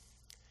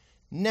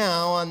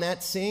Now, on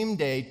that same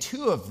day,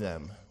 two of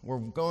them were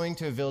going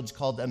to a village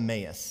called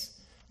Emmaus,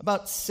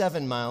 about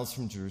 7 miles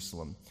from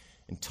Jerusalem,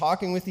 and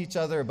talking with each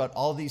other about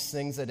all these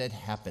things that had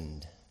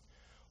happened.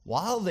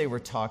 While they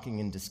were talking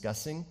and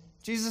discussing,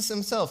 Jesus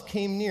himself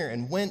came near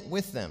and went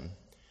with them,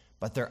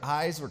 but their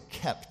eyes were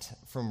kept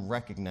from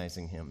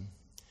recognizing him.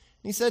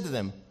 And he said to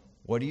them,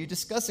 "What are you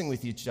discussing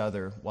with each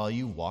other while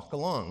you walk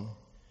along?"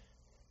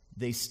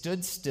 They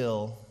stood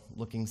still,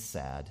 looking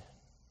sad.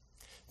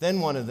 Then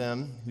one of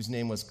them, whose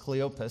name was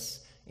Cleopas,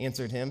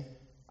 answered him,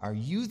 "Are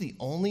you the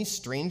only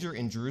stranger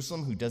in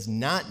Jerusalem who does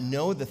not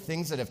know the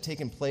things that have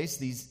taken place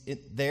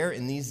there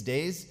in these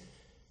days?"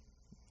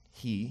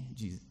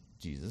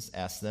 Jesus,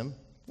 asked them,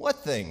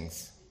 "What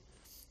things?"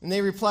 And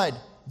they replied,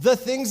 "The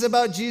things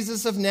about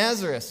Jesus of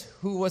Nazareth,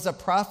 who was a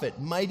prophet,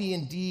 mighty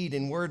in deed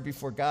and word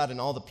before God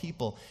and all the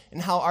people,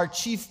 and how our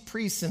chief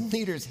priests and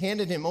leaders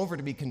handed him over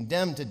to be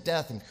condemned to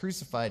death and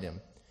crucified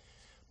him.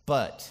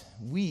 But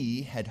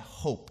we had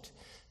hoped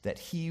that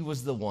he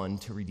was the one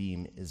to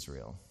redeem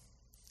Israel.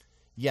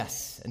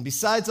 Yes, and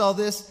besides all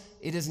this,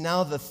 it is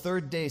now the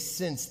third day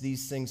since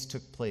these things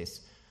took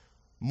place.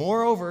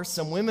 Moreover,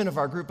 some women of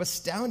our group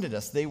astounded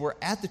us. They were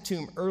at the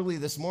tomb early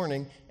this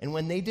morning, and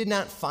when they did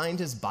not find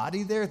his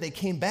body there, they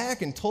came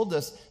back and told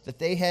us that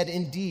they had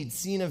indeed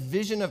seen a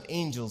vision of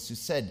angels who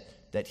said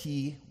that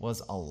he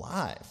was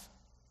alive.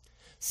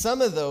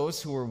 Some of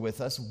those who were with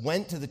us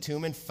went to the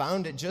tomb and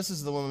found it just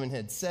as the woman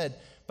had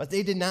said, but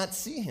they did not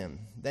see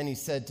him. Then he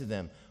said to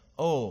them,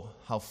 'Oh,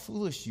 how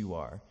foolish you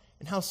are,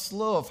 and how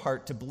slow of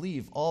heart to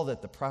believe all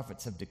that the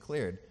prophets have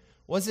declared.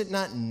 Was it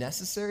not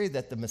necessary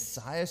that the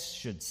Messiah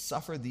should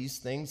suffer these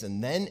things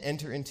and then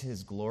enter into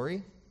his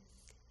glory?'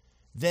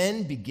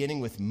 Then, beginning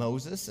with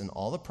Moses and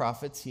all the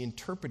prophets, he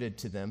interpreted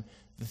to them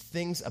the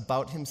things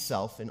about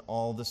himself in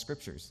all the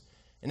scriptures.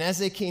 And as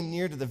they came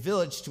near to the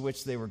village to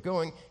which they were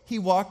going, he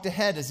walked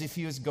ahead as if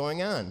he was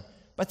going on.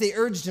 But they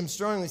urged him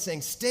strongly,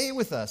 saying, 'Stay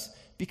with us,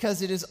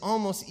 because it is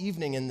almost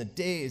evening and the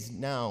day is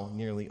now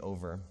nearly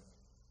over.'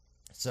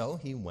 So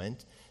he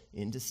went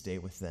in to stay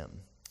with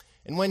them.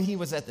 And when he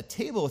was at the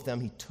table with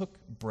them, he took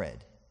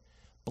bread,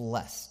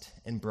 blessed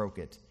and broke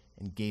it,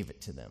 and gave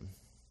it to them.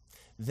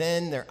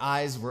 Then their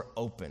eyes were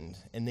opened,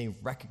 and they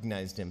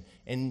recognized him,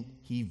 and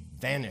he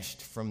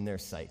vanished from their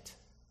sight.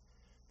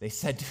 They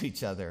said to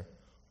each other,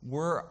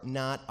 'Were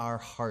not our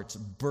hearts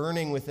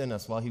burning within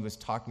us while he was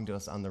talking to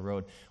us on the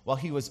road, while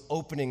he was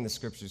opening the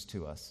scriptures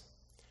to us?'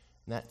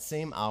 In that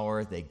same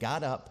hour, they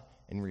got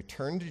up and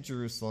returned to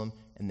Jerusalem,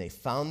 and they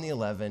found the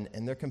 11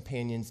 and their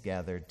companions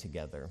gathered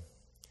together.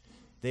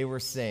 They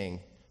were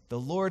saying, 'The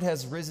Lord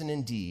has risen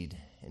indeed,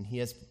 and he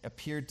has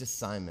appeared to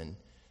Simon.'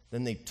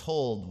 Then they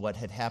told what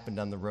had happened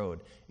on the road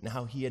and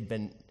how he had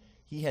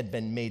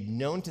been made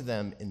known to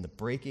them in the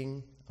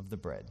breaking of the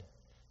bread.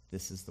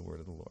 This is the word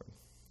of the Lord.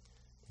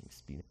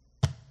 Thanks be to God.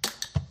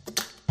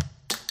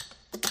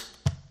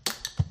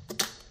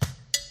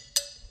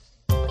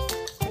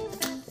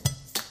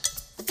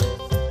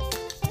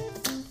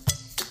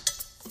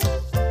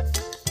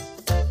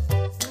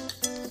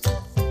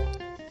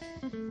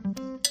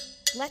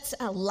 Let's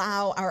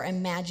allow our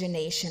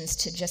imaginations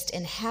to just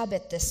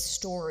inhabit this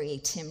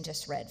story Tim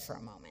just read for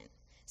a moment.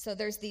 So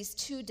there's these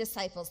two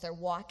disciples. They're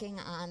walking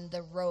on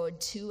the road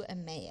to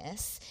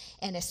Emmaus,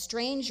 and a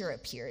stranger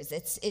appears.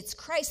 It's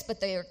Christ, but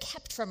they are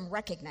kept from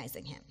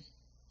recognizing him.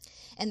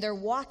 And they're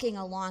walking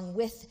along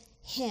with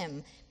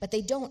him, but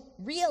they don't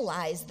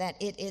realize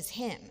that it is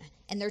him.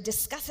 And they're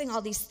discussing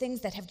all these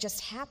things that have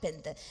just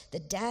happened, the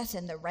death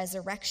and the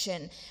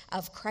resurrection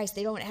of Christ.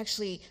 They don't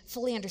actually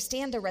fully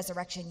understand the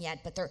resurrection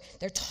yet, but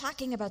they're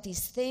talking about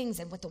these things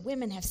and what the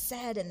women have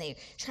said, and they're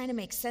trying to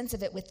make sense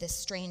of it with this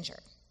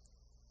stranger.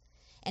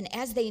 And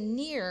as they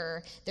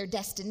near their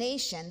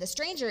destination, the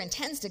stranger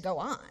intends to go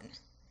on,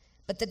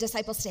 but the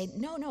disciples say,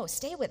 no,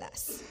 stay with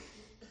us.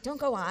 Don't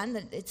go on,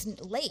 it's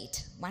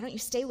late. Why don't you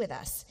stay with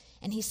us?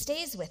 And he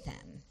stays with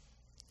them,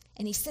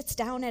 and he sits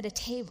down at a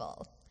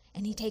table.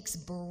 And he takes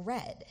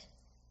bread,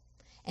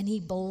 and he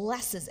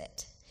blesses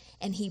it,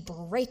 and he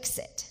breaks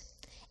it,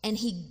 and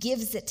he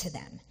gives it to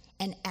them.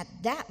 And at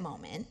that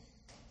moment,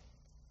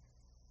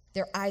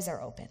 their eyes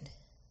are opened.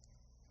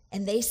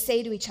 And they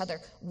say to each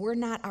other, "Were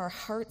not our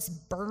hearts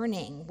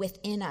burning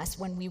within us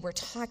when we were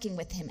talking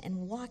with him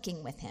and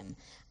walking with him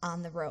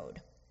on the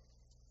road?"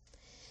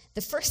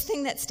 The first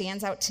thing that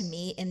stands out to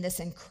me in this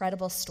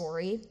incredible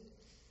story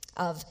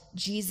of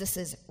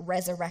Jesus'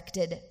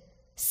 resurrected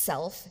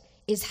self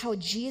is how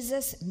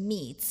Jesus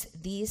meets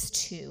these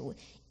two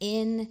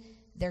in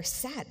their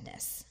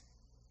sadness.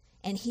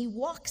 And he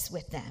walks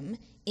with them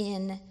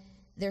in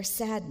their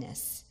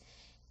sadness.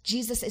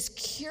 Jesus is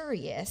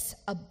curious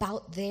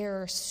about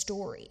their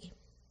story.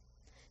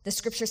 The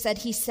scripture said,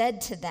 he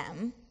said to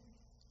them,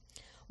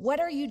 "What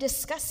are you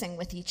discussing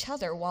with each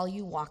other while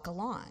you walk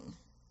along?"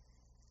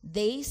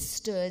 They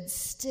stood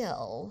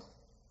still,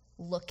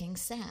 looking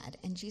sad,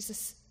 and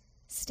Jesus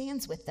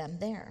stands with them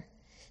there.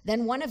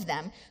 Then one of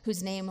them,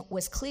 whose name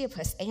was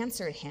Cleopas,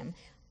 answered him,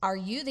 Are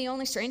you the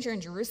only stranger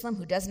in Jerusalem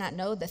who does not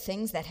know the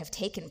things that have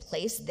taken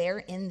place there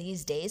in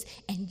these days?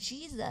 And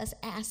Jesus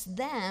asked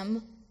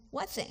them,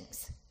 what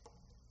things?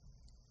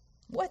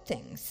 What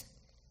things?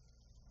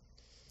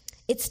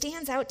 It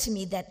stands out to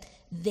me that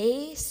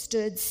they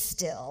stood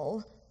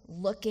still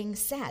looking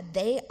sad.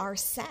 They are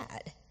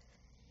sad.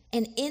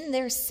 And in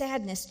their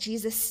sadness,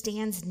 Jesus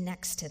stands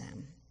next to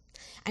them.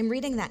 I'm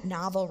reading that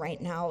novel right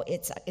now.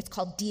 It's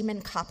called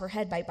Demon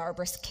Copperhead by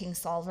Barbara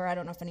Kingsolver. I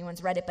don't know if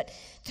anyone's read it, but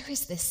there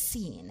is this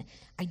scene.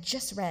 I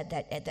just read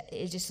that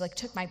it just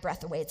took my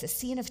breath away. It's a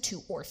scene of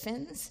two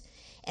orphans,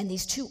 and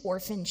these two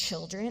orphan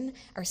children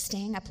are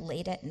staying up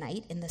late at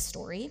night in the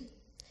story,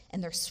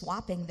 and they're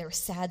swapping their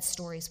sad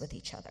stories with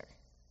each other.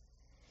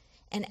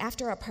 And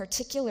after a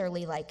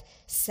particularly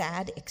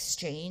sad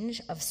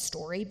exchange of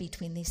story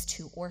between these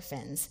two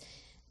orphans,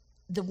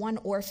 the one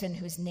orphan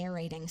who's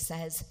narrating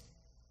says,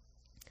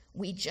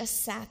 "We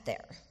just sat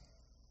there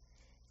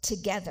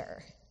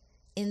together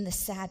in the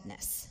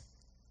sadness."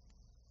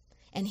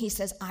 And he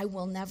says, "I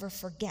will never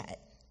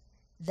forget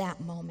that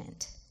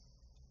moment.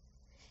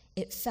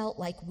 It felt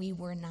like we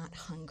were not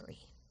hungry."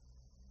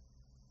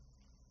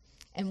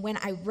 And when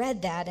I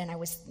read that and I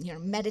was,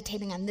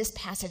 meditating on this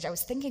passage, I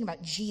was thinking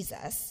about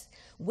Jesus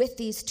with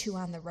these two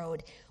on the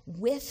road,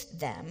 with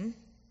them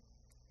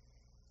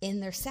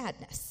in their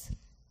sadness.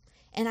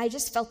 And I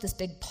just felt this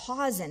big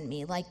pause in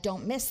me,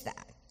 don't miss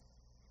that.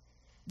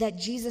 That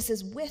Jesus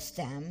is with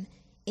them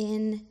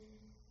in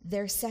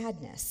their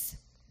sadness.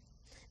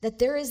 That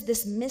there is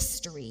this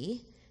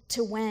mystery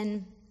to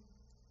when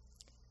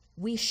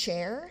we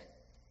share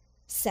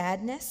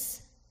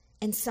sadness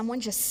and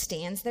someone just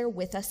stands there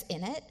with us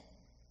in it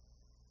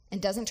and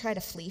doesn't try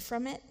to flee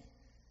from it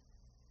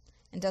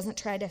and doesn't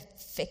try to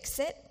fix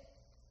it.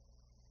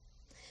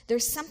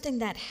 There's something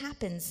that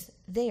happens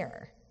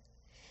there.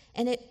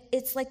 And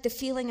it's like the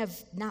feeling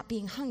of not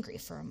being hungry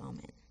for a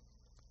moment.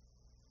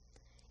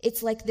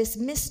 It's like this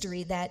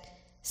mystery that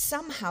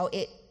somehow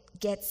it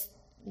gets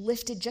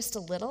lifted just a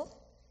little.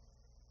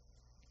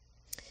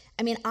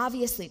 I mean,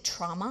 obviously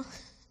trauma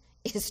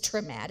is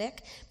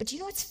traumatic, but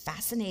what's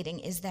fascinating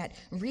is that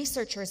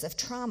researchers of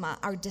trauma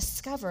are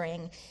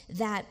discovering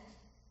that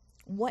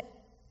what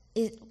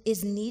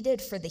is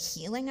needed for the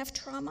healing of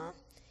trauma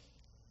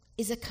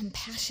is a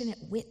compassionate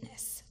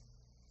witness.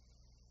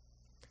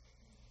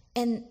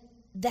 And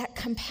that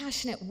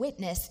compassionate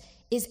witness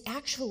is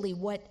actually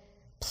what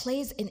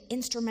plays an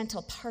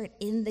instrumental part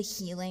in the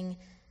healing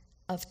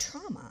of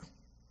trauma.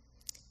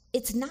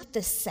 It's not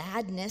the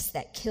sadness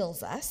that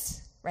kills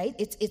us, right?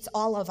 It's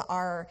all of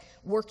our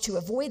work to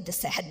avoid the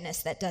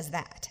sadness that does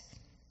that.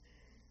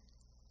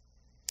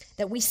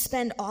 That we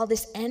spend all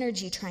this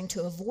energy trying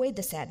to avoid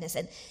the sadness.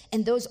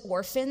 And those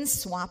orphans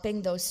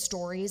swapping those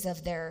stories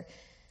of their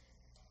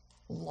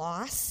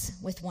loss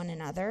with one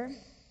another,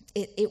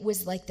 it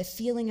was like the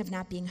feeling of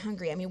not being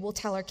hungry. I mean, we'll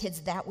tell our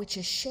kids that which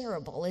is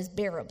shareable is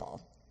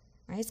bearable.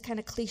 Right? It's kind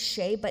of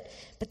cliche, but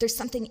there's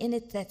something in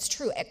it that's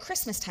true. At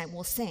Christmas time,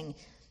 we'll sing,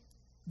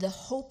 "The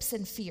hopes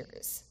and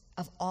fears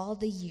of all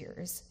the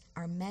years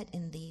are met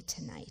in thee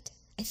tonight."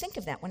 I think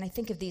of that when I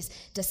think of these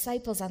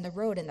disciples on the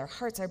road and their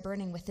hearts are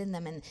burning within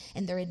them and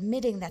they're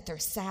admitting that they're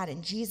sad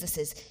and Jesus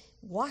is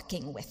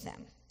walking with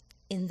them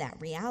in that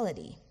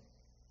reality.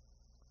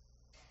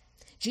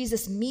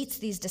 Jesus meets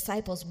these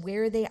disciples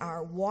where they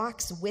are,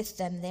 walks with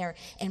them there,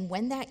 and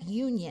when that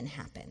union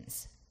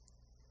happens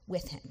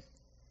with him,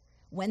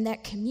 when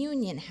that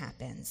communion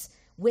happens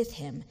with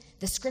him,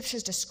 the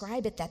scriptures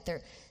describe it that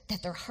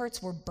their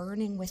hearts were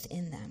burning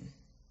within them.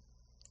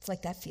 It's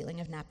like that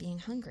feeling of not being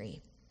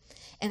hungry.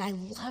 And I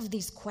love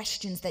these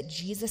questions that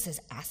Jesus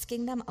is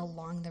asking them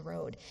along the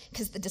road,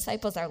 because the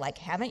disciples are like,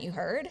 haven't you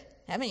heard?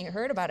 Haven't you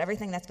heard about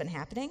everything that's been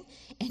happening?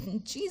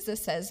 And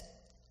Jesus says,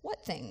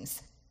 what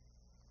things?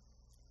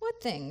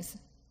 What things?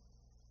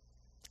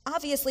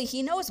 Obviously,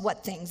 he knows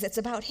what things. It's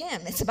about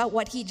him. It's about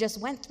what he just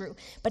went through.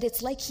 But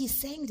it's like he's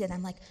saying to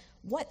them,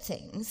 what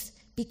things?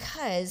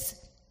 Because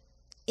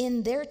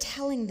in their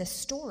telling the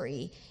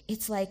story,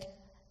 it's like,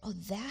 oh,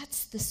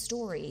 that's the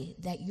story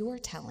that you're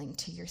telling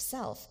to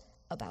yourself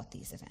about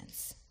these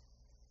events.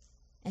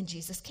 And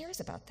Jesus cares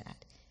about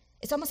that.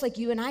 It's almost like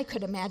you and I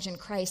could imagine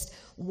Christ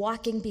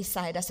walking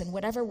beside us and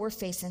whatever we're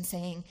facing,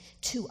 saying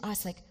to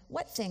us,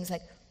 what things?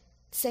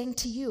 Saying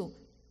to you,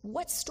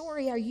 what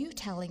story are you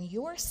telling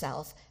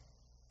yourself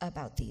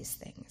about these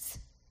things?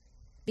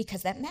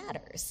 Because that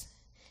matters.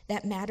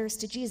 That matters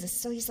to Jesus.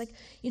 So he's like,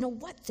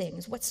 what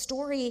things? What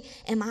story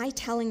am I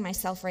telling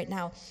myself right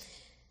now?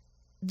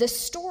 The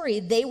story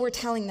they were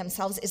telling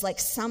themselves is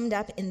summed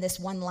up in this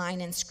one line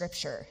in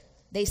Scripture.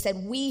 They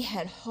said, we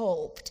had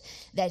hoped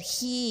that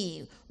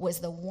he was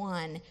the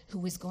one who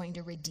was going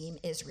to redeem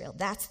Israel.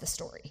 That's the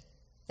story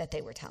that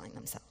they were telling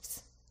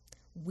themselves.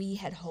 We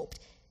had hoped.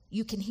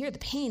 You can hear the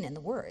pain in the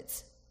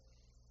words.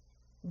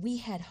 We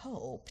had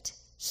hoped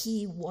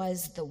he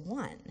was the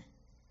one.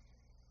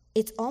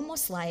 It's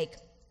almost like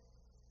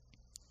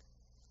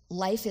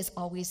life is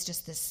always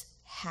just this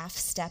half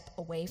step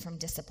away from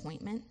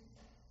disappointment.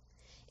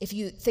 If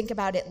you think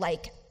about it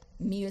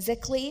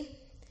musically,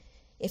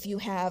 if you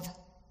have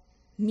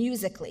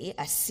musically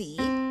a C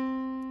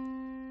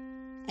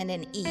and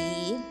an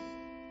E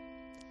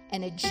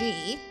and a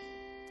G,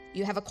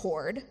 you have a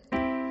chord,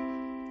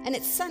 and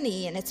it's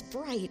sunny and it's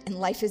bright and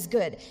life is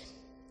good.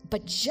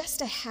 But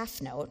just a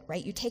half note,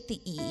 right? You take the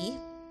E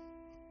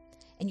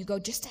and you go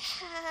just a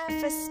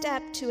half a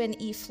step to an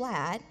E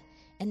flat,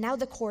 and now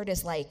the chord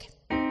is like,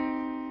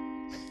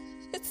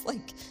 it's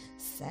like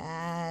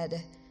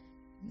sad,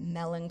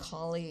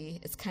 melancholy,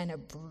 it's kind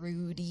of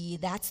broody.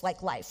 That's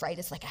like life, right?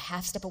 It's like a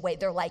half step away.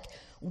 They're like,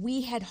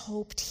 we had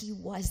hoped he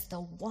was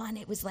the one.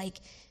 It was like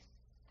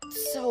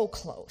so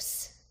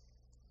close.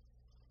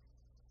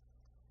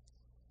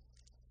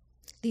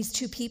 These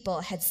two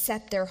people had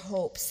set their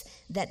hopes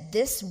that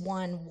this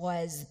one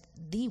was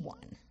the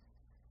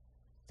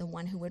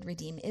one who would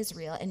redeem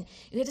Israel. And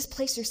you had to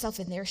place yourself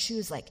in their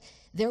shoes, like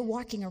they're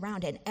walking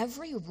around, and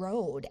every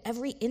road,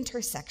 every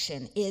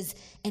intersection is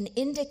an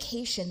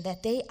indication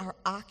that they are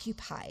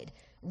occupied,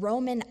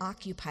 Roman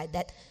occupied,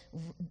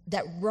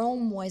 that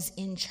Rome was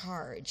in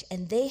charge.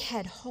 And they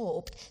had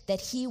hoped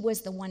that he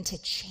was the one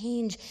to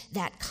change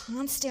that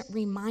constant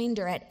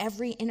reminder at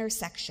every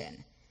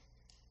intersection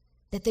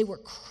that they were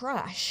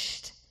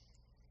crushed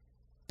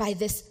by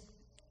this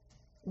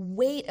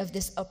weight of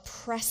this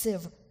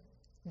oppressive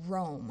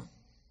Rome.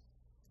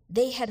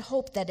 They had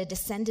hoped that a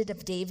descendant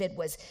of David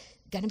was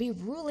going to be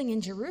ruling in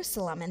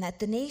Jerusalem, and that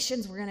the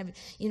nations were going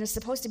to,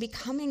 supposed to be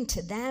coming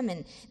to them,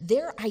 and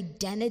their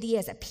identity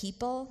as a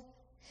people,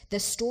 the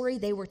story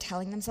they were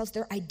telling themselves,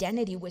 their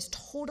identity was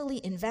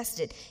totally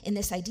invested in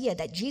this idea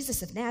that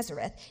Jesus of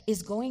Nazareth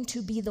is going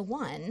to be the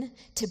one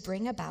to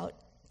bring about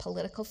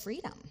political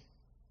freedom.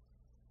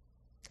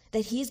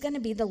 That he's going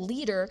to be the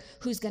leader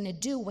who's going to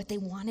do what they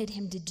wanted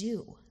him to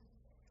do.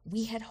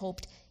 We had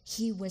hoped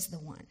he was the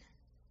one.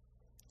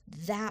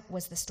 That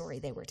was the story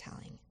they were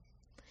telling.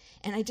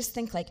 And I just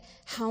think, like,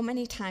 how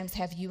many times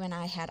have you and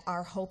I had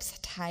our hopes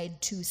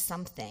tied to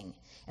something,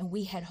 and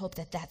we had hoped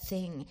that that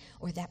thing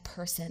or that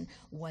person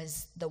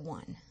was the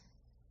one?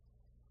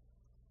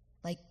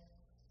 Like,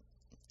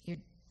 you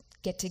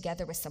get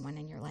together with someone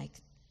and you're like,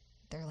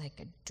 they're like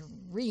a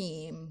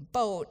dream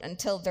boat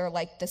until they're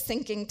like the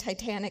sinking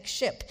Titanic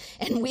ship,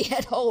 and we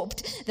had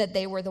hoped that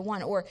they were the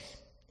one. Or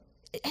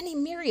any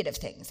myriad of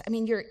things. I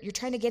mean, you're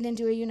trying to get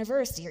into a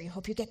university, or you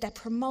hope you get that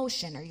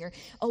promotion,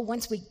 or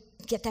once we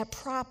get that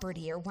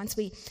property, or once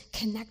we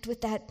connect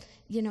with that,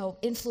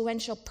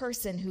 influential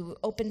person who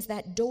opens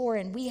that door,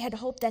 and we had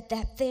hoped that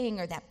that thing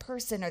or that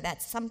person or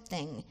that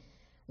something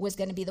was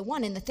going to be the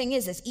one. And the thing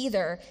is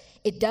either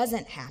it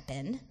doesn't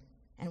happen,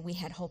 and we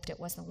had hoped it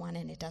was the one,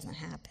 and it doesn't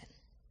happen.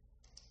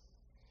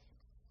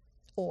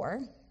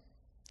 Or,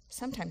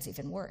 sometimes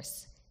even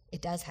worse,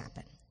 it does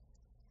happen.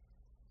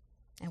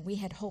 And we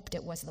had hoped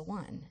it was the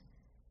one.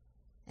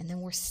 And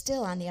then we're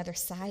still on the other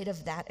side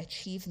of that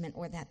achievement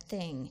or that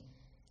thing.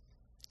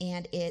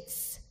 And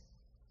it's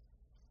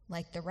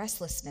like the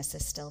restlessness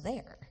is still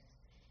there.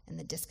 And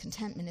the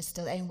discontentment is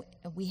still there.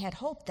 And we had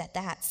hoped that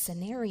that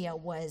scenario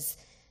was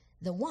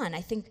the one.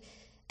 I think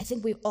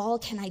we all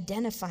can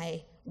identify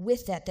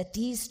with that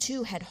these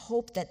two had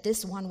hoped that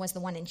this one was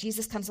the one. And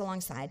Jesus comes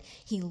alongside.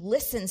 He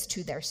listens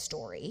to their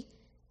story.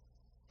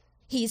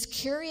 He's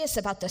curious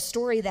about the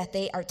story that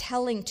they are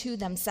telling to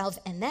themselves,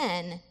 and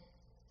then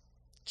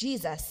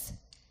Jesus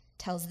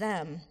tells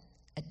them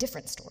a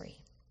different story.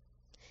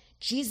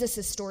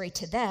 Jesus' story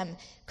to them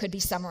could be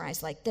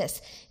summarized like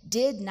this: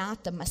 did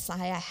not the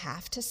Messiah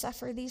have to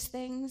suffer these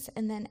things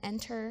and then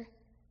enter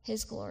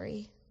his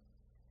glory?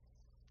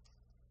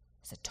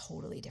 It's a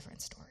totally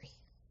different story.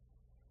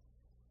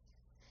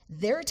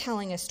 They're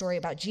telling a story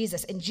about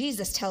Jesus, and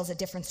Jesus tells a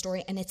different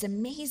story, and it's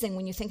amazing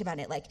when you think about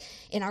it. Like,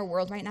 in our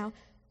world right now,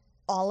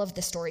 all of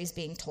the stories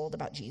being told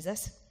about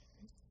Jesus,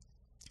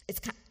 it's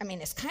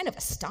kind of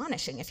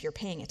astonishing if you're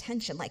paying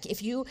attention. Like,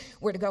 if you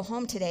were to go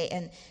home today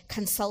and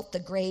consult the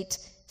great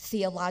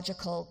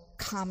theological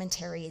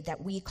commentary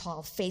that we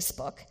call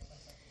Facebook,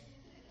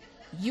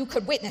 you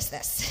could witness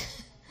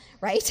this,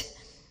 right?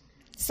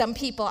 Some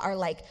people are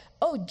like,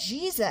 oh,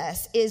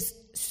 Jesus is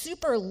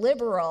super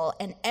liberal,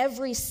 and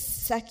every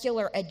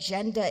secular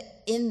agenda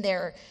in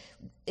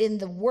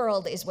the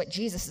world is what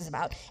Jesus is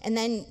about. And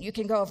then you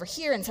can go over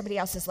here and somebody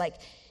else is like,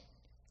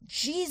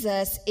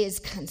 Jesus is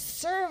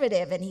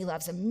conservative and he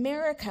loves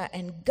America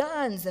and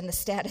guns and the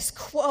status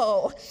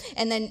quo.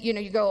 And then,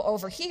 you go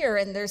over here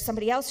and there's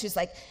somebody else who's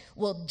like,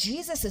 well,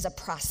 Jesus is a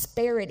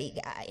prosperity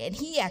guy and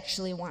he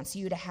actually wants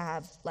you to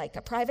have like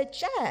a private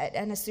jet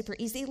and a super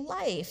easy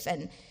life.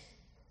 And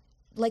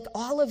like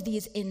all of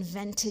these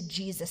invented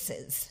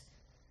Jesuses.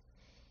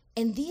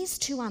 And these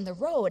two on the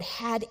road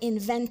had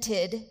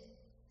invented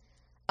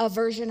a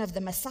version of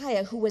the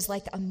Messiah who was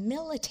like a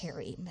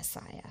military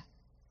Messiah,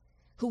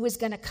 who was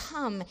going to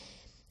come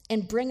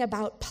and bring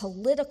about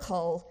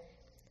political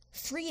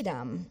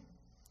freedom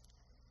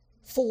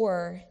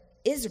for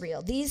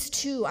Israel. These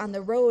two on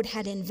the road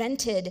had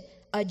invented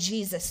a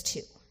Jesus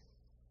too.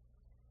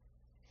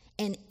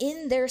 And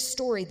in their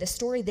story, the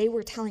story they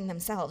were telling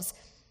themselves,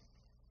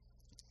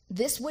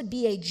 this would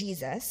be a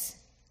Jesus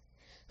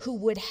who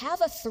would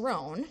have a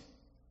throne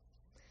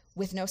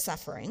with no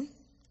suffering,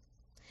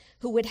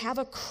 who would have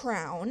a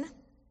crown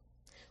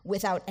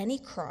without any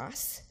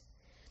cross,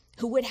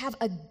 who would have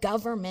a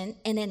government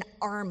and an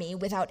army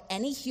without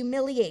any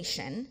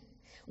humiliation,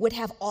 would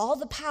have all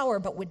the power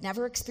but would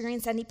never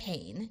experience any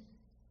pain.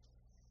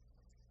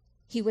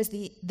 He was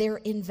their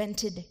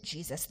invented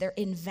Jesus, their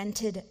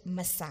invented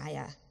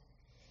Messiah.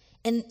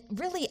 And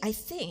really, I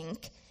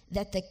think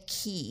that the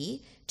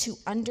key to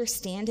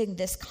understanding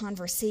this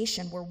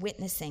conversation we're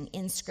witnessing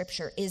in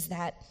Scripture is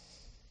that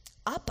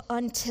up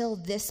until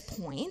this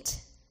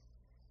point,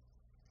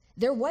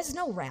 there was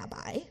no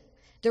rabbi,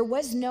 there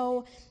was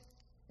no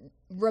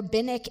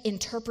rabbinic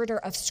interpreter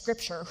of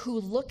Scripture who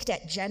looked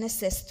at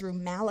Genesis through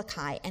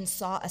Malachi and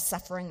saw a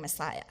suffering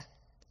Messiah.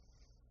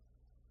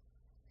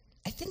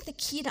 I think the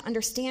key to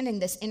understanding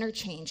this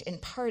interchange in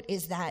part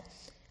is that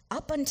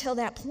up until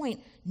that point,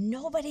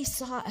 nobody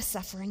saw a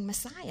suffering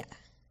Messiah.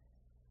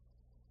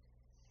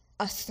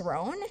 A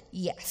throne?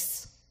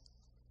 Yes.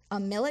 A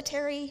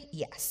military?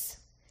 Yes.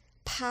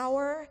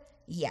 Power?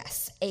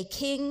 Yes. A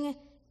king?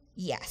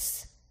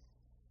 Yes.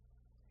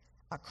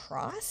 A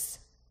cross?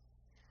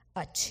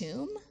 A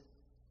tomb?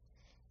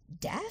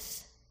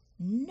 Death?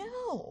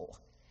 No.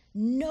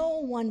 No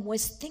one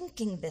was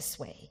thinking this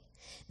way.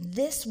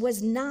 This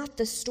was not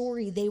the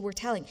story they were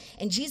telling.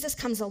 And Jesus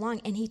comes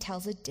along and he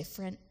tells a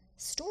different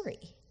story.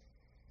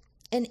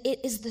 And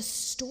it is the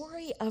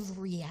story of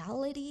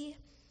reality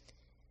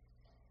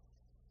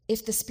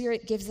if the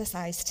Spirit gives us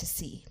eyes to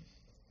see.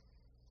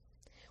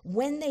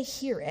 When they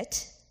hear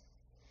it,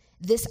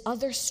 this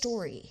other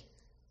story,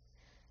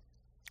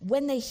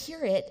 when they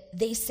hear it,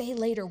 they say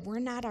later, "Were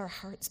not our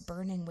hearts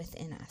burning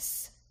within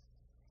us?"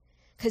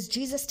 Because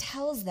Jesus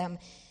tells them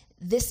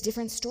this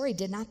different story.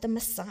 Did not the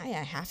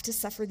Messiah have to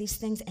suffer these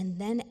things and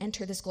then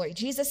enter this glory?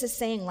 Jesus is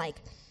saying, like,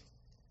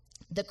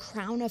 the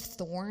crown of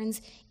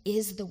thorns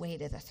is the way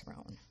to the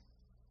throne.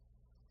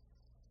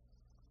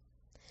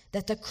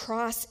 That the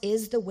cross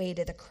is the way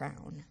to the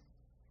crown.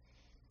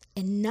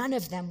 And none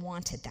of them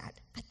wanted that.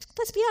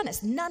 Let's be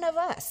honest, none of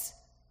us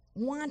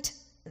want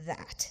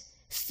that.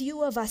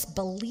 Few of us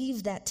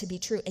believe that to be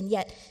true, and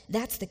yet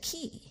that's the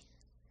key.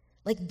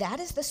 Like, that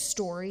is the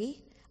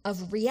story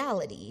of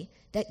reality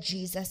that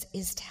Jesus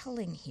is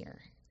telling here.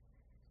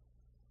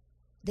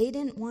 They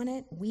didn't want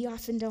it. We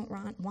often don't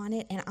want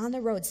it. And on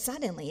the road,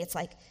 suddenly, it's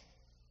like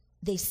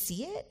they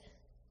see it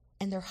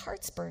and their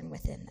hearts burn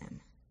within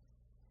them.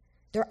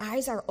 Their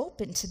eyes are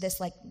open to this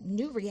like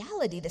new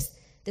reality,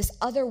 this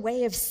other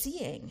way of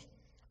seeing.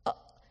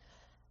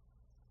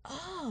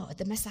 Oh,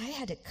 the Messiah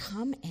had to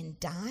come and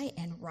die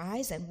and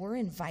rise, and we're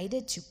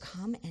invited to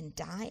come and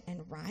die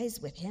and rise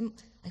with him.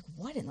 Like,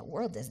 what in the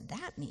world does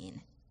that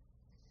mean?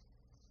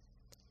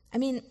 I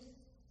mean,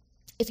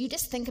 if you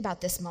just think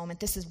about this moment,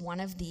 this is one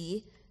of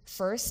the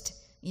first,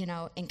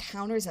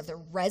 encounters of the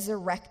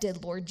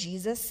resurrected Lord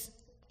Jesus.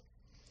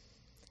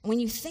 When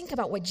you think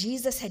about what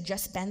Jesus had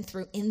just been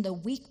through in the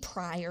week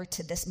prior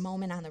to this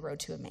moment on the road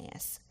to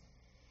Emmaus,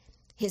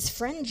 his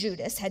friend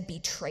Judas had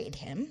betrayed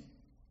him.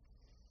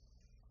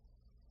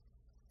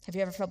 Have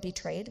you ever felt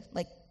betrayed?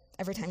 Like,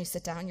 every time you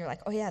sit down, you're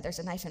like, oh yeah, there's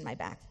a knife in my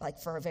back, like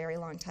for a very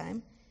long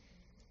time.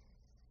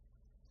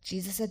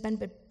 Jesus had been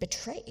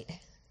betrayed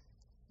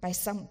by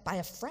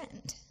a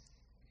friend.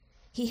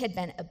 He had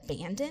been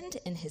abandoned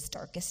in his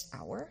darkest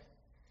hour,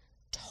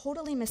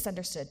 totally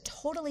misunderstood,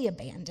 totally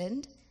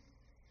abandoned.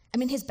 I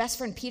mean, his best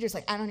friend Peter's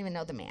like, I don't even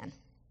know the man.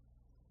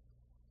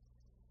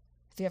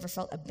 Have you ever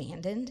felt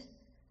abandoned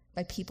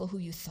by people who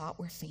you thought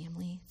were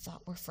family,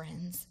 thought were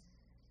friends?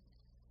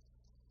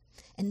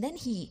 And then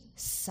he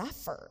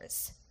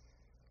suffers.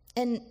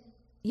 And,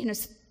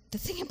 the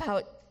thing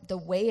about the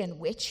way in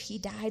which he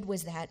died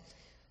was that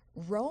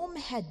Rome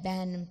had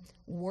been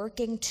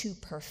working to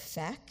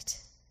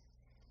perfect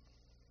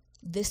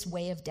this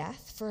way of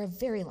death for a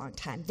very long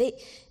time.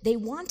 They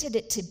wanted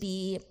it to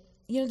be,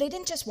 they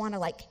didn't just want to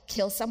like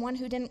kill someone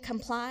who didn't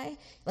comply.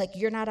 Like,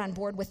 you're not on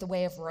board with the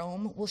way of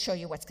Rome, we'll show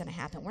you what's going to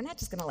happen. We're not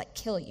just going to like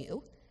kill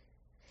you.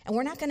 And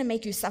we're not going to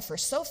make you suffer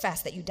so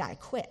fast that you die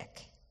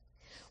quick.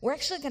 We're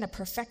actually going to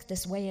perfect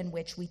this way in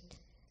which we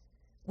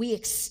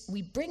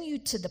bring you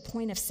to the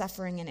point of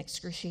suffering and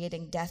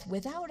excruciating death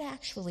without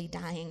actually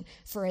dying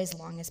for as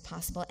long as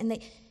possible. And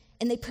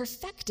they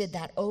perfected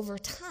that over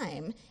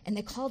time, and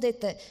they called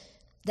it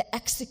the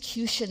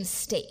execution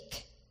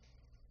stake.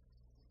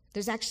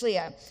 There's actually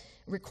a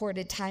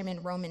recorded time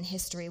in Roman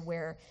history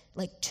where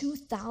like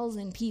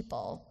 2,000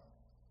 people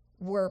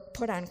were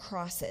put on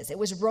crosses. It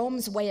was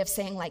Rome's way of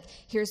saying, like,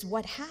 here's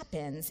what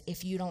happens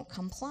if you don't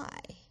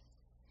comply.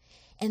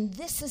 And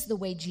this is the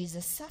way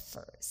Jesus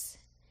suffers.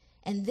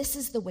 And this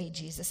is the way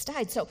Jesus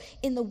died. So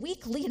in the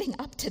week leading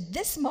up to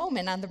this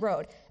moment on the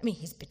road,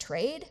 he's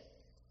betrayed,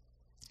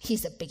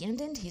 he's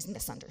abandoned, he's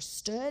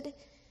misunderstood,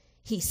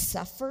 he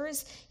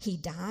suffers, he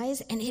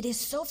dies. And it is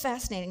so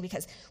fascinating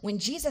because when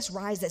Jesus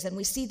rises and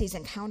we see these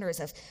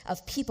encounters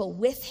of people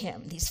with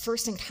him, these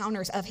first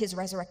encounters of his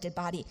resurrected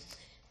body,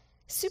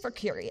 super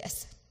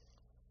curious.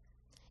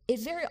 It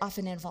very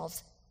often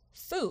involves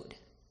food.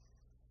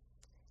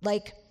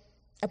 Like,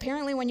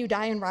 Apparently when you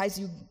die and rise,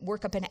 you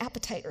work up an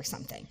appetite or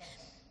something.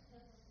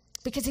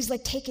 Because he's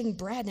like taking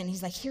bread and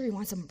he's like, here, you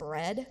want some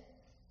bread?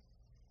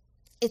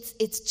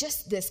 It's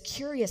just this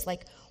curious,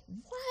 like,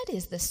 what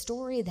is the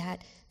story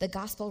that the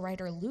gospel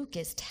writer Luke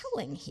is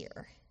telling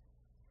here?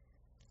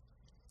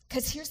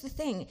 Because here's the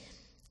thing.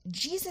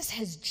 Jesus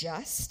has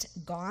just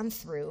gone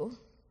through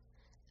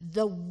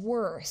the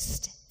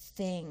worst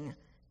thing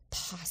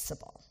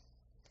possible.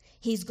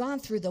 He's gone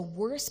through the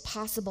worst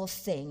possible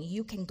thing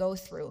you can go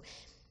through,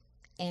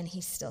 and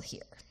he's still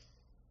here.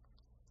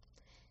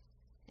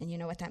 And you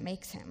know what that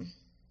makes him?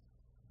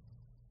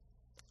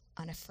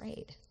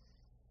 Unafraid.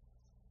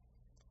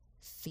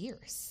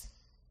 Fierce.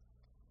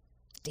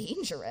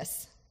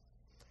 Dangerous.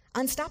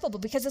 Unstoppable,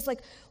 because it's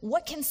like,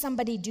 what can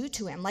somebody do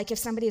to him? Like if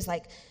somebody's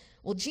like,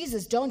 well,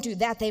 Jesus, don't do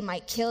that, they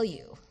might kill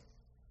you.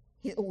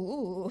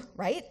 Ooh,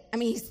 right? I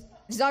mean,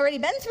 he's already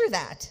been through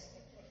that.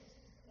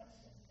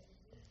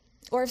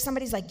 Or if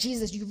somebody's like,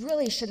 Jesus, you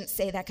really shouldn't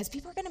say that because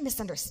people are going to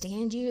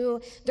misunderstand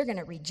you. They're going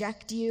to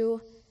reject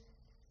you.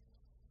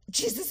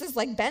 Jesus has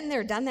like been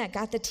there, done that,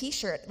 got the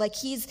t-shirt. Like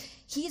he's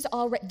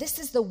already, this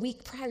is the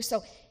week prior.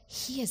 So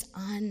he is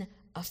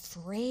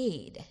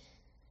unafraid.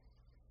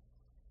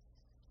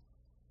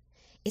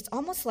 It's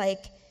almost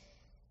like,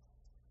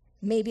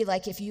 maybe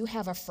like if you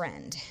have a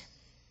friend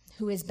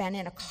who has been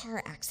in a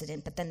car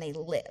accident, but then they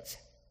live.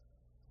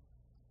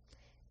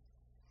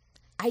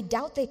 I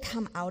doubt they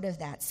come out of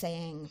that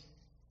saying,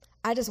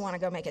 I just want to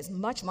go make as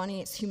much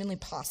money as humanly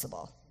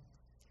possible.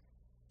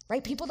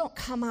 Right? People don't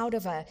come out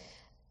of a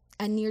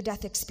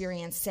near-death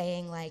experience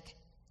saying like,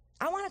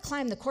 I want to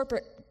climb the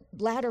corporate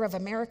ladder of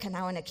America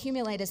now and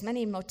accumulate as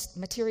many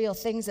material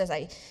things as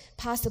I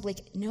possibly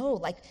can. No,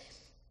 like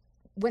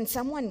when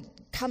someone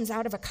comes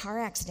out of a car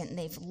accident and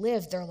they've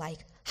lived, they're like,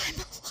 I'm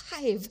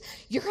alive.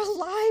 You're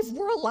alive.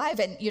 We're alive.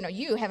 And,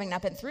 you having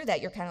not been through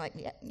that, you're kind of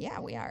like, yeah,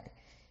 we are.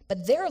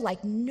 But they're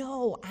like,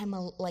 no,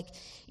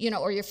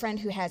 or your friend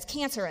who has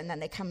cancer and then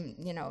they come,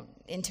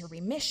 into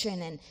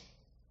remission and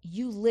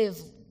you live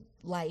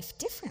life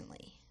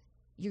differently.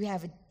 You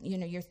have,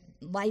 your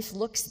life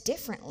looks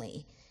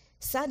differently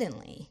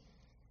suddenly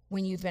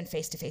when you've been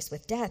face to face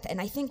with death.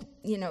 And I think,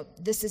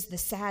 this is the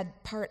sad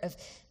part of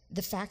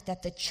the fact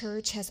that the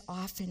church has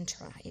often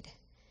tried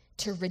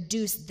to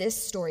reduce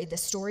this story, the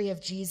story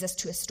of Jesus,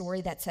 to a story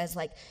that says,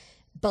 like,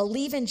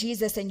 believe in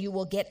Jesus and you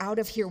will get out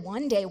of here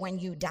one day when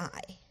you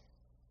die.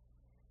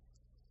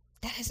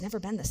 That has never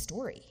been the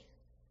story.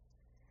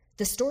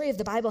 The story of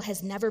the Bible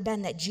has never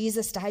been that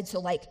Jesus died so,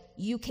 like,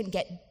 you can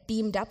get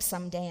beamed up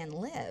someday and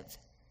live.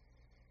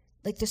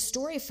 Like, the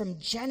story from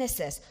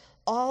Genesis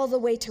all the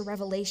way to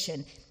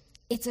Revelation,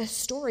 it's a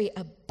story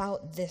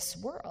about this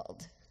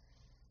world.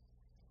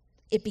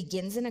 It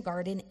begins in a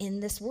garden in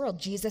this world.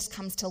 Jesus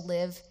comes to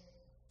live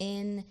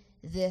in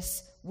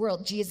this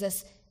world.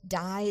 Jesus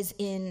dies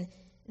in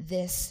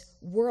this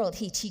world.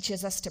 He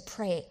teaches us to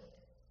pray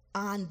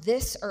on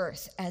this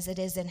earth as it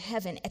is in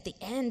heaven. At the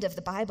end of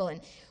the Bible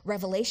in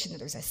Revelation,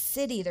 there's a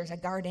city, there's a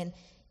garden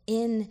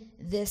in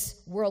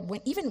this world.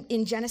 Even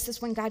in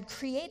Genesis, when God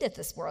created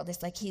this world,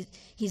 it's like it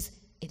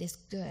is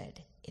good.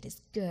 It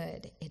is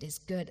good. It is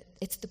good.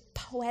 It's the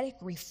poetic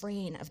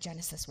refrain of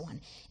Genesis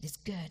 1. It is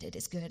good. It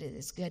is good. It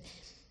is good.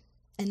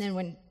 And then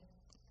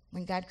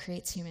when God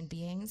creates human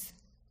beings,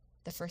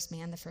 the first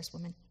man, the first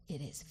woman,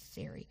 it is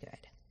very good.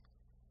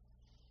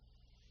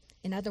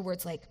 In other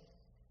words, like,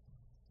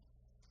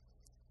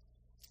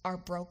 our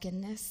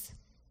brokenness,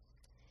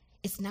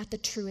 it's not the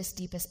truest,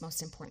 deepest,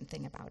 most important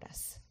thing about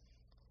us.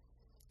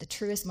 The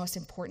truest, most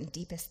important,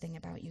 deepest thing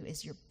about you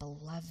is your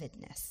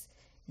belovedness,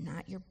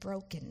 not your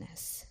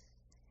brokenness.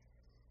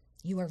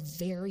 You are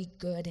very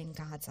good in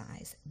God's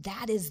eyes.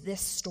 That is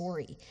this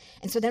story.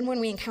 And so then when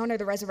we encounter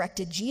the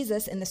resurrected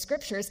Jesus in the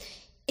scriptures,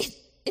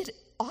 it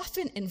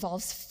often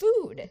involves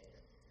food.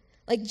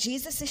 Like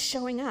Jesus is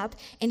showing up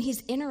and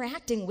he's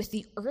interacting with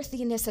the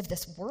earthiness of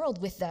this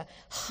world, with the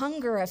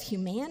hunger of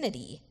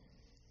humanity.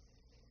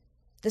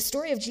 The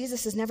story of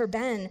Jesus has never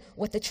been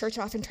what the church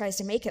often tries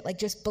to make it, like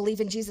just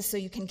believe in Jesus so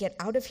you can get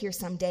out of here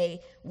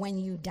someday when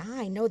you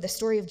die. No, the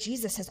story of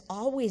Jesus has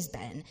always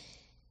been,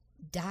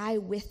 die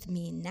with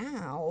me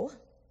now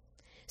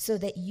so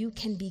that you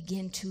can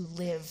begin to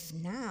live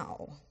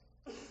now.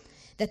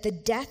 That the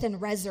death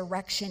and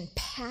resurrection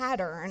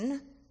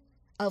pattern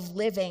of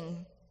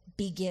living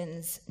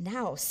begins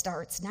now,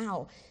 starts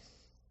now,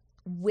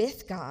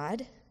 with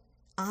God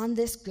on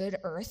this good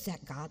earth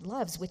that God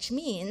loves, which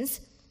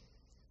means,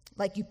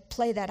 like, you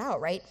play that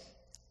out, right?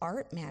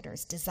 Art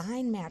matters,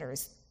 design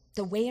matters,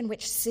 the way in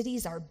which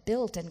cities are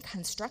built and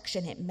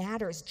construction, it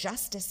matters,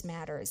 justice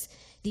matters,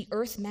 the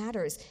earth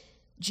matters.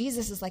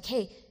 Jesus is like,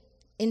 hey,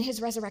 in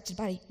his resurrected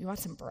body, you want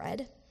some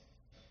bread?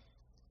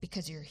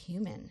 Because you're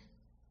human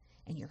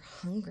and you're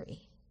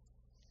hungry.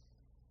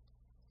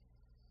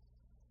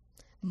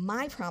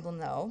 My problem,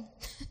 though,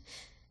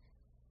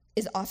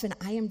 is often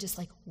I am just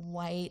like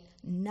white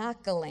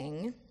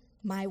knuckling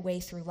my way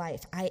through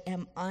life. I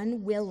am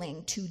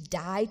unwilling to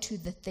die to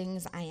the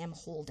things I am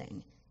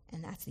holding,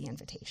 and that's the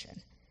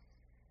invitation.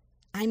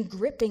 I'm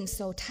gripping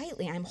so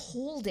tightly. I'm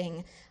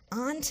holding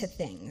on to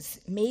things.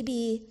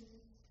 Maybe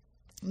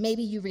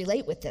you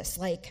relate with this.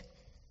 Like,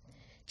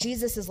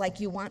 Jesus is like,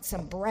 you want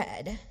some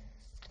bread,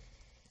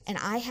 and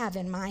I have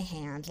in my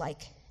hand,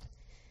 like,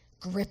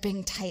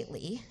 gripping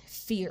tightly,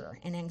 fear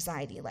and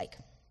anxiety. Like,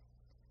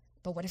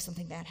 but what if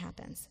something bad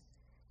happens?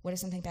 What if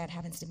something bad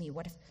happens to me?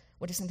 What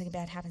if something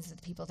bad happens to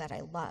the people that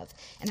I love?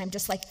 And I'm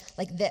just like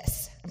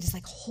this. I'm just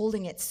like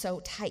holding it so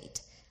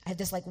tight. I have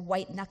this like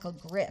white knuckle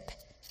grip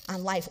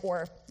on life,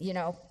 or,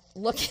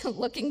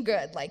 looking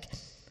good. Like,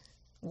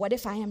 what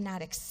if I am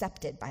not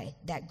accepted by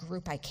that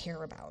group I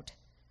care about?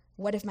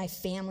 What if my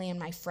family and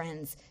my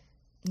friends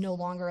no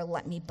longer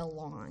let me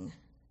belong?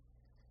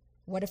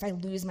 What if I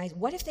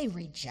what if they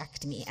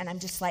reject me? And I'm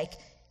just like,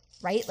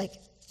 right? Like,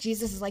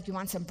 Jesus is like, you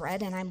want some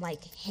bread? And I'm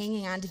like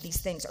hanging on to these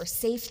things, or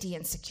safety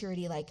and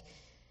security. Like,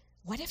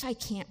 what if I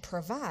can't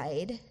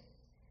provide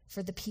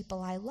for the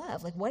people I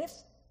love? Like, what if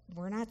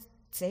we're not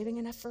saving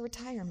enough for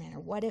retirement? Or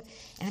what if,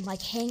 and I'm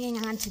like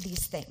hanging on to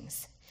these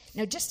things.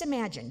 Now, just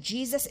imagine,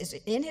 Jesus is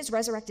in his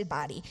resurrected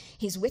body.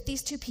 He's with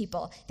these two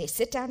people. They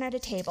sit down at a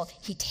table.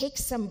 He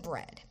takes some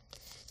bread.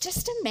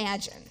 Just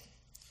imagine,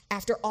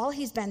 after all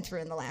he's been through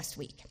in the last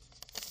week,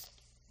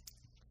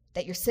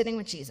 that you're sitting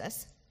with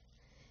Jesus,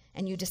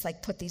 and you just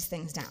like put these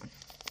things down.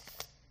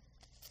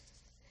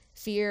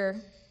 Fear,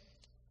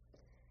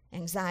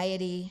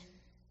 anxiety,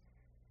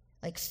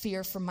 like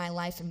fear for my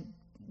life and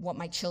what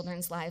my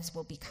children's lives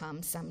will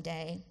become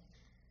someday.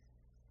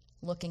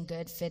 Looking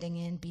good, fitting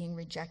in, being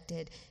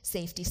rejected,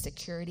 safety,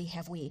 security.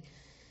 Have we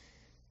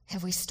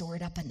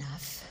stored up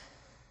enough?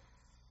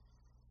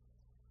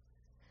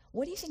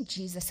 What do you think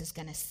Jesus is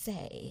going to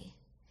say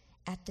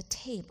at the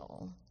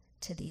table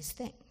to these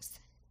things?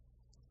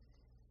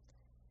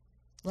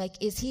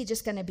 Like, is he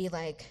just going to be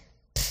like,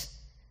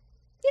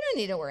 you don't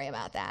need to worry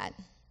about that.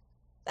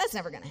 That's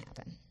never going to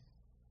happen.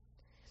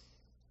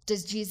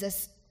 Does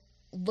Jesus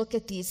look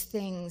at these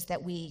things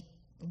that we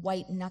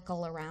white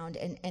knuckle around,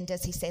 and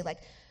does he say, like,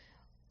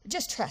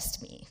 just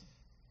trust me?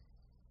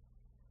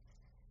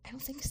 I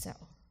don't think so.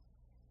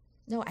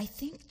 No, I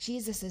think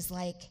Jesus is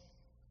like,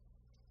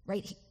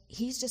 right,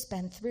 he's just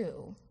been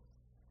through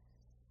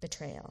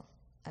betrayal,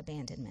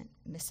 abandonment,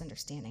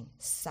 misunderstanding,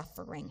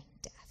 suffering,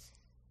 death.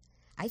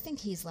 I think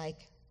he's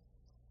like,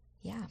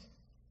 yeah,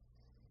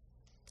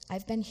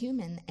 I've been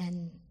human,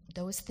 and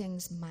those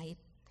things might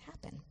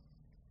happen.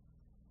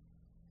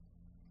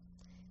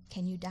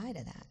 Can you die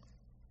to that?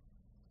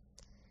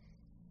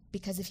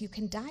 Because if you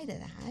can die to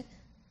that,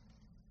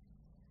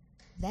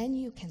 then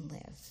you can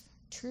live,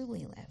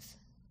 truly live.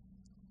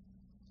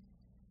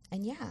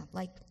 And yeah,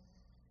 like,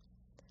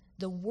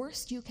 the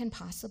worst you can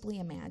possibly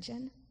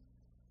imagine,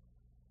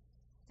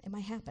 it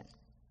might happen.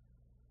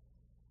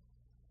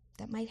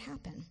 That might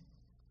happen.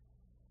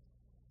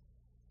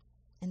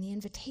 And the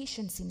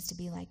invitation seems to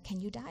be like, can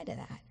you die to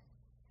that?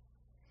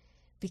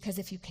 Because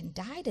if you can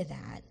die to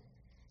that,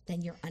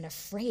 then you're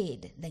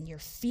unafraid, then you're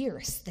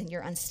fierce, then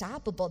you're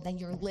unstoppable, then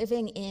you're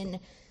living in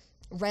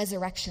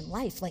resurrection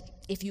life. Like,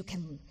 if you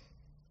can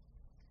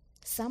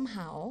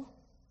somehow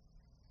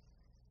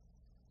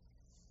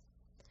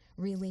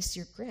release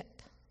your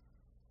grip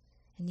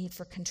and need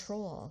for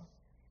control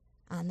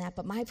on that.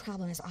 But my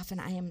problem is often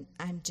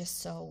I'm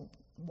just so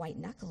white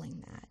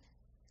knuckling that.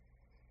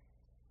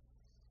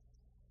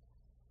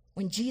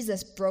 When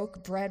Jesus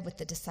broke bread with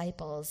the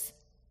disciples,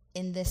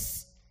 in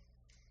this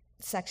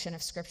section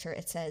of scripture,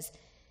 it says,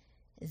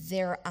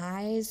 their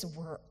eyes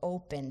were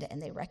opened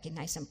and they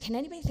recognized him. Can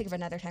anybody think of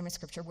another time in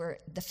scripture where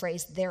the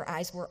phrase, their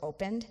eyes were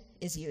opened,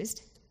 is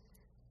used?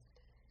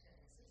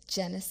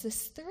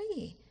 Genesis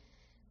 3,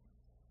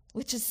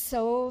 which is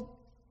so,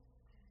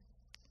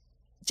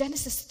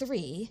 Genesis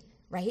 3,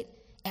 right?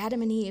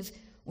 Adam and Eve,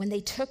 when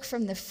they took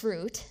from the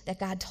fruit that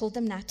God told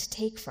them not to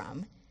take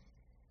from,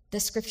 the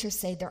scriptures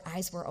say their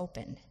eyes were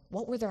opened.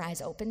 What were their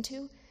eyes open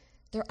to?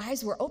 Their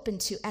eyes were open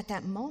to, at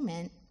that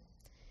moment,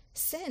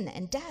 sin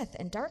and death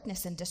and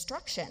darkness and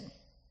destruction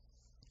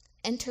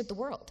entered the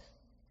world.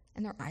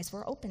 And their eyes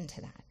were open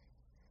to that.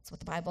 That's what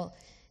the Bible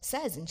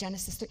says in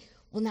Genesis 3.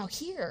 Well, now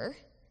here,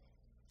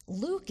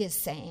 Luke is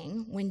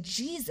saying when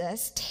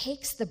Jesus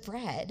takes the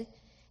bread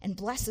and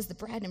blesses the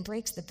bread and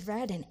breaks the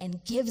bread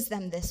and gives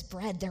them this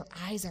bread, their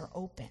eyes are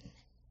open.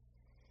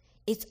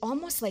 It's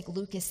almost like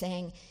Luke is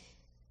saying,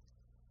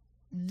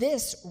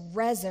 this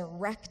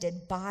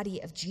resurrected body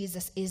of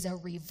Jesus is a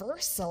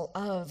reversal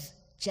of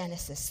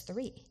Genesis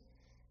 3.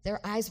 Their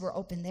eyes were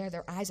open there.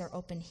 Their eyes are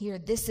open here.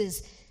 This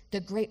is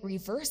the great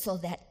reversal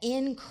that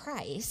in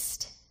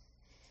Christ,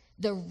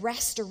 the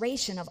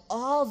restoration of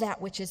all that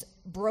which is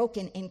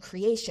broken in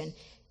creation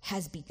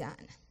has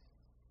begun.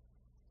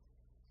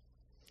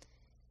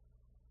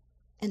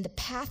 And the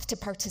path to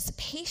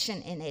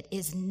participation in it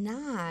is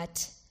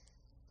not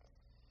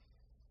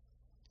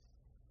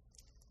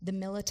the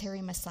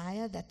military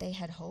Messiah that they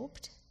had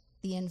hoped,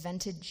 the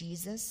invented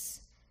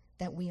Jesus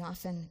that we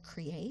often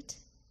create.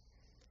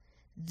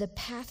 The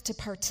path to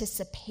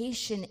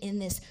participation in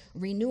this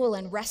renewal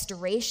and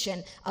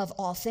restoration of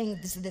all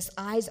things, this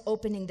eyes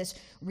opening, this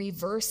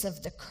reverse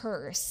of the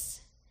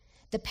curse,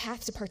 The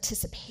path to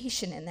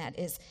participation in that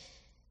is,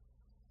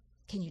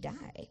 can you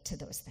die to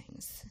those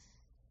things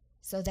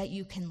so that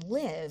you can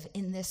live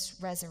in this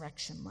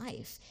resurrection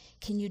life?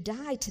 Can you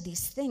die to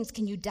these things?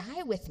 Can you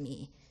die with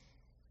me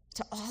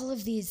to all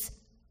of these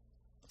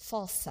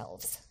false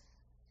selves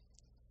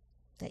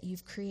that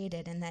you've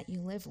created and that you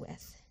live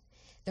with?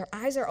 Their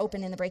eyes are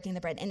open in the breaking of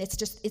the bread, and it's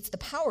the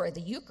power of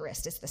the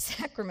Eucharist. It's the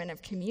sacrament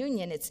of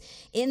communion. It's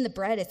in the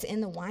bread, it's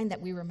in the wine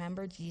that we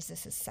remember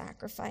Jesus'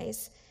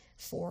 sacrifice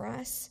for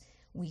us.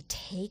 We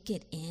take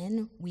it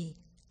in. We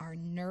are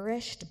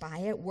nourished by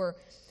it.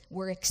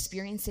 We're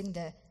experiencing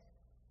the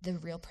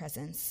real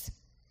presence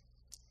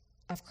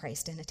of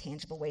Christ in a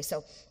tangible way.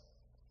 So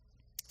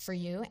for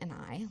you and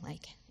I,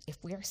 like,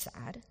 if we are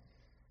sad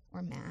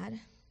or mad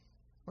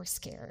or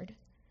scared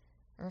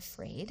or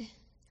afraid,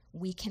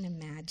 we can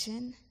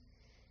imagine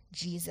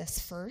Jesus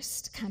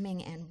first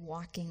coming and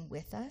walking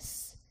with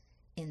us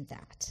in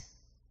that.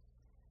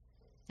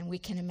 And we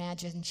can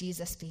imagine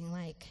Jesus being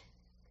like,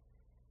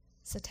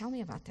 so tell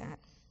me about that.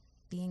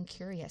 Being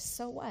curious.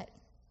 So what?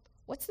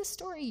 What's the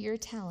story you're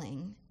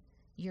telling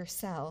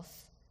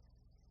yourself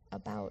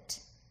about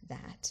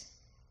that?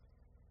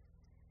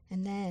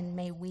 And then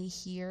may we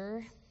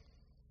hear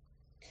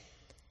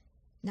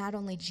not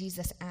only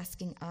Jesus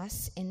asking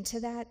us into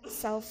that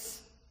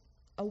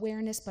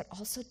self-awareness, but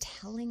also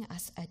telling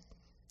us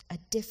a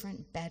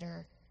different,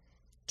 better,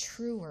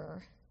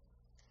 truer,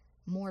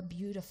 more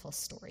beautiful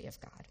story of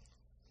God.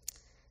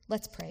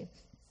 Let's pray.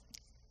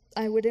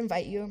 I would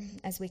invite you,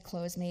 as we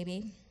close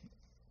maybe,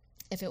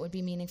 if it would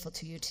be meaningful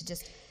to you, to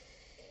just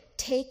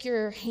take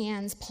your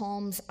hands,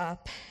 palms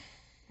up,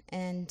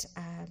 and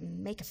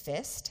make a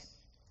fist.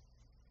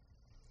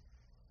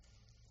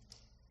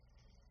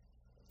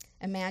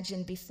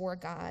 Imagine before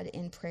God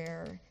in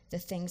prayer the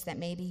things that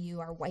maybe you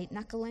are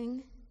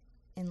white-knuckling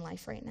in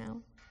life right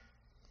now.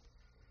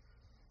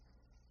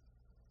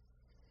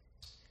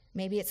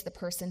 Maybe it's the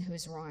person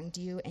who's wronged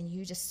you and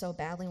you just so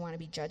badly want to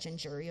be judge and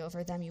jury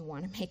over them, you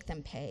want to make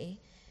them pay.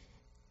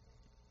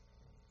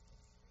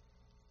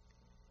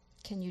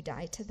 Can you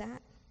die to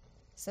that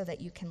so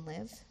that you can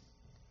live?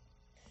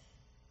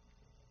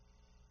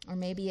 Or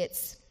maybe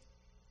it's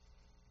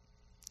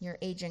your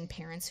aging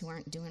parents who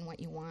aren't doing what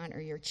you want,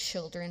 or your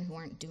children who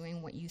aren't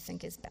doing what you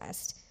think is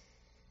best.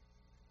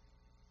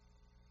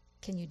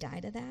 Can you die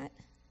to that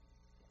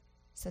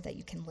so that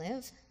you can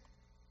live?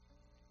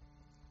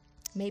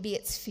 Maybe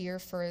it's fear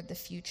for the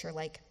future,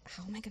 like,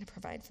 how am I going to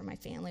provide for my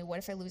family? What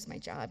if I lose my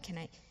job? Can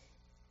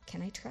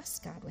I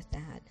trust God with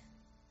that?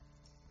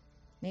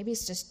 Maybe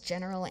it's just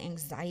general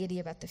anxiety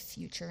about the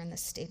future and the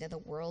state of the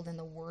world and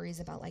the worries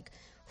about, like,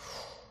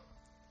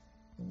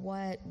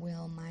 what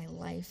will my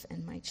life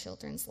and my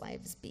children's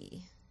lives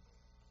be?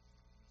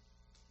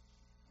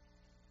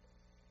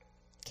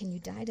 Can you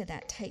die to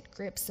that tight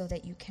grip so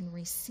that you can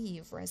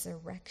receive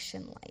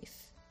resurrection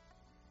life?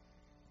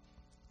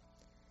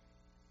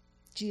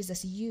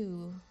 Jesus,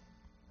 you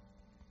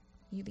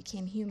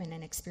became human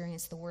and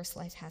experienced the worst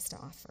life has to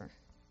offer.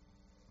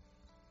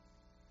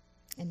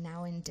 And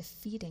now in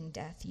defeating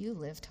death, you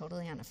live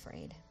totally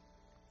unafraid.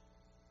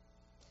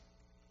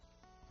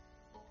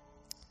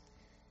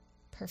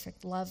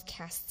 Perfect love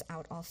casts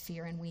out all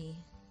fear, and we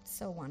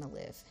so want to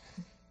live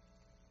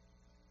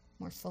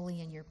more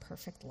fully in your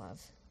perfect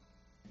love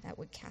that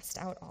would cast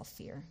out all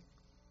fear.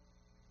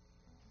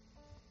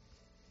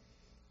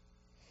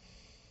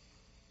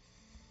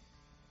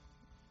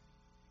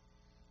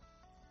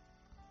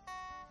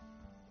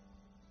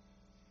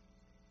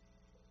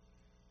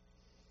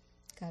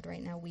 God,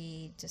 right now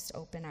we just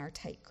open our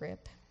tight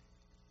grip.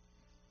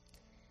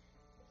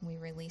 We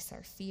release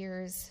our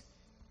fears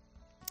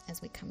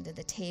as we come to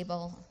the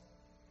table.